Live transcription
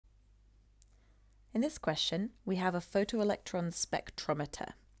In this question, we have a photoelectron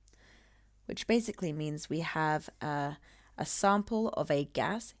spectrometer, which basically means we have a sample of a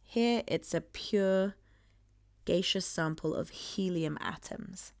gas. Here it's a pure gaseous sample of helium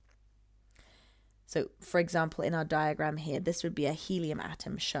atoms. So, for example, in our diagram here, this would be a helium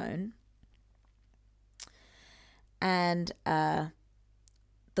atom shown. And the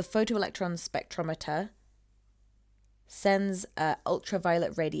photoelectron spectrometer sends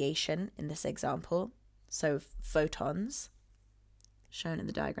ultraviolet radiation in this example, so photons, shown in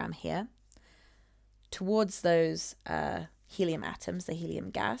the diagram here, towards those helium atoms, the helium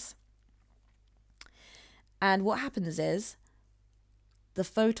gas. And what happens is the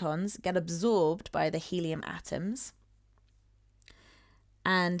photons get absorbed by the helium atoms,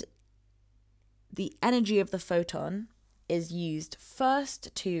 and the energy of the photon is used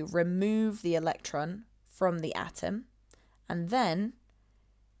first to remove the electron from the atom, and then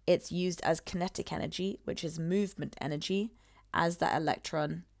it's used as kinetic energy, which is movement energy, as that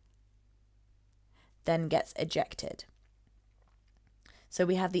electron then gets ejected. So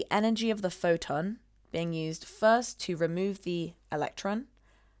we have the energy of the photon being used first to remove the electron.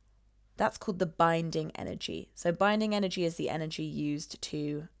 That's called the binding energy. So binding energy is the energy used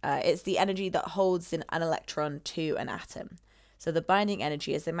to, it's the energy that holds an electron to an atom. So the binding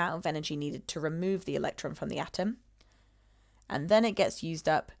energy is the amount of energy needed to remove the electron from the atom. And then it gets used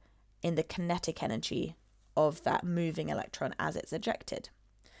up in the kinetic energy of that moving electron as it's ejected.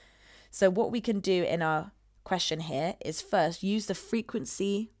 So what we can do in our question here is first use the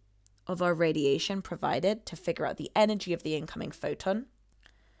frequency of our radiation provided to figure out the energy of the incoming photon.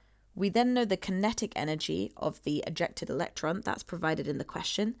 We then know the kinetic energy of the ejected electron that's provided in the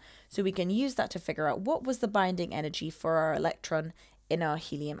question, so we can use that to figure out what was the binding energy for our electron in our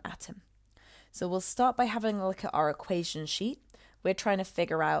helium atom. So we'll start by having a look at our equation sheet. We're trying to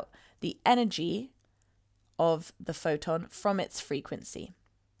figure out the energy of the photon from its frequency.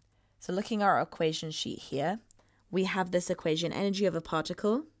 So looking at our equation sheet here, we have this equation, energy of a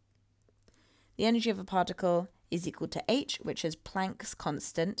particle. The energy of a particle is equal to h, which is Planck's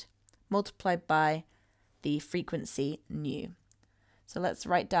constant, multiplied by the frequency nu. So let's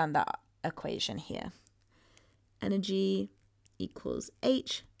write down that equation here. Energy equals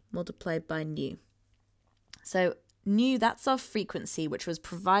h multiplied by nu. So nu, that's our frequency, which was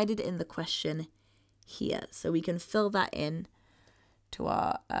provided in the question here. So we can fill that in to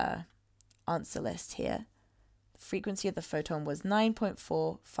our answer list here. The frequency of the photon was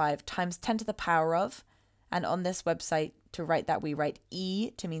 9.45 times 10 to the power of, and on this website, to write that, we write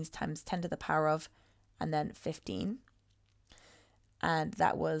E to means times 10 to the power of, and then 15. And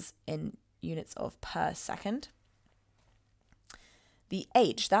that was in units of per second. The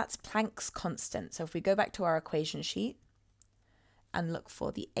h, that's Planck's constant. So if we go back to our equation sheet and look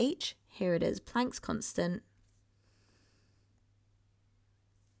for the h, here it is, Planck's constant,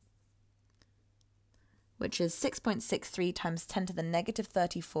 which is 6.63 times 10 to the negative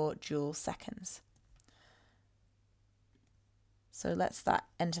 34 joule seconds. So let's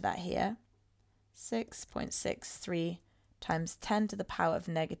enter that here. 6.63 times 10 to the power of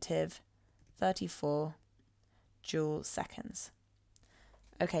negative 34 joule seconds.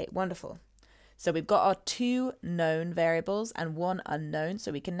 Okay, wonderful. So we've got our two known variables and one unknown,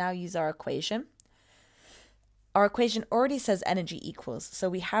 so we can now use our equation. Our equation already says energy equals, so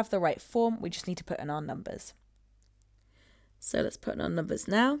we have the right form, we just need to put in our numbers. So let's put in our numbers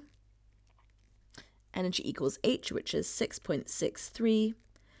now. Energy equals h, which is 6.63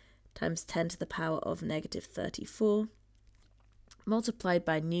 times 10 to the power of negative 34, multiplied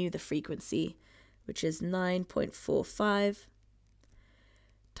by nu, the frequency, which is 9.45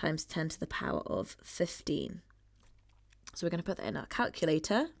 times 10 to the power of 15. So we're going to put that in our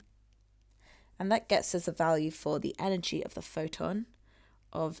calculator, and that gets us a value for the energy of the photon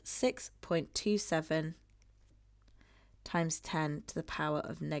of 6.27 times 10 to the power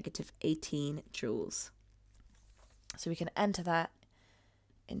of negative 18 joules. So we can enter that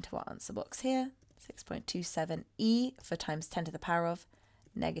into our answer box here, 6.27 E for times 10 to the power of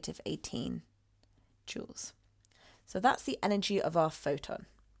negative 18 joules. So that's the energy of our photon.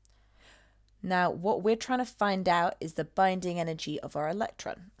 Now, what we're trying to find out is the binding energy of our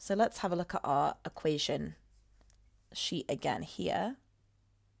electron. So let's have a look at our equation sheet again here.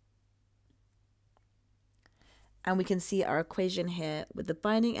 And we can see our equation here with the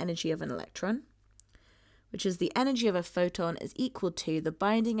binding energy of an electron, which is the energy of a photon is equal to the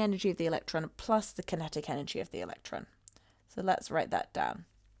binding energy of the electron plus the kinetic energy of the electron. So let's write that down.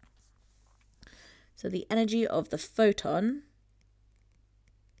 So the energy of the photon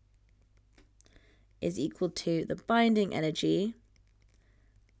is equal to the binding energy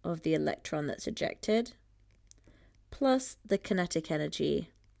of the electron that's ejected plus the kinetic energy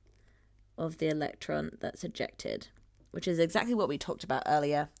of the electron that's ejected, which is exactly what we talked about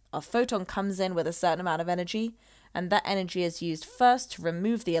earlier. Our photon comes in with a certain amount of energy, and that energy is used first to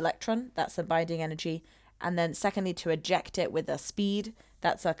remove the electron, that's the binding energy, and then secondly to eject it with a speed,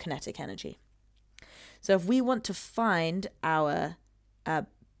 that's our kinetic energy. So if we want to find our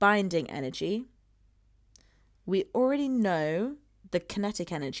binding energy, we already know the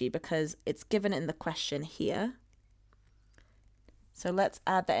kinetic energy because it's given in the question here. So let's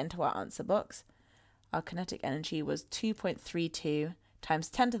add that into our answer box. Our kinetic energy was 2.32 times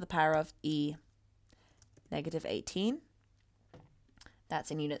 10 to the power of E negative 18. That's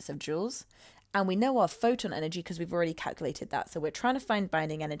in units of joules. And we know our photon energy because we've already calculated that. So we're trying to find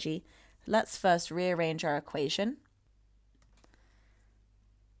binding energy. Let's first rearrange our equation.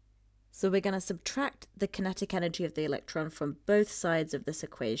 So we're going to subtract the kinetic energy of the electron from both sides of this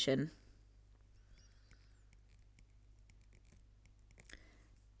equation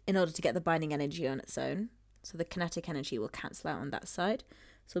in order to get the binding energy on its own. So the kinetic energy will cancel out on that side.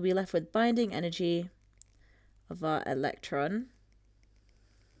 So we'll be left with binding energy of our electron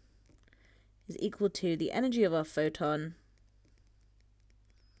is equal to the energy of our photon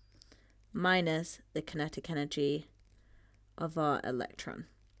minus the kinetic energy of our electron.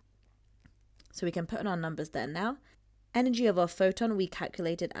 So we can put in our numbers there now. Energy of our photon we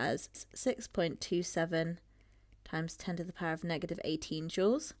calculated as 6.27 times 10 to the power of negative 18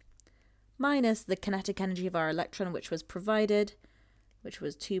 joules, minus the kinetic energy of our electron, which was provided, which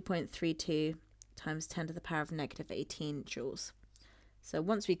was 2.32 times 10 to the power of negative 18 joules. So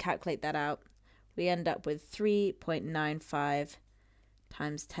once we calculate that out, we end up with 3.95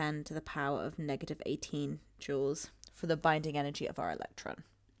 times 10 to the power of negative 18 joules for the binding energy of our electron.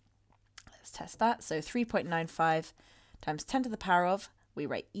 Let's test that. So 3.95 times 10 to the power of, we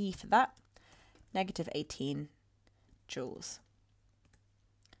write E for that, negative 18 joules.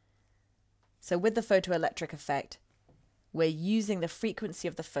 So with the photoelectric effect, we're using the frequency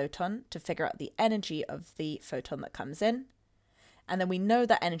of the photon to figure out the energy of the photon that comes in. And then we know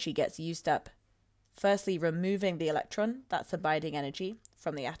that energy gets used up, firstly removing the electron, that's the binding energy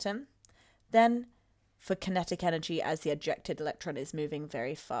from the atom. Then for kinetic energy as the ejected electron is moving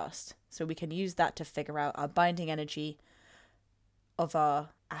very fast. So we can use that to figure out our binding energy of our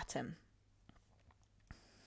atom.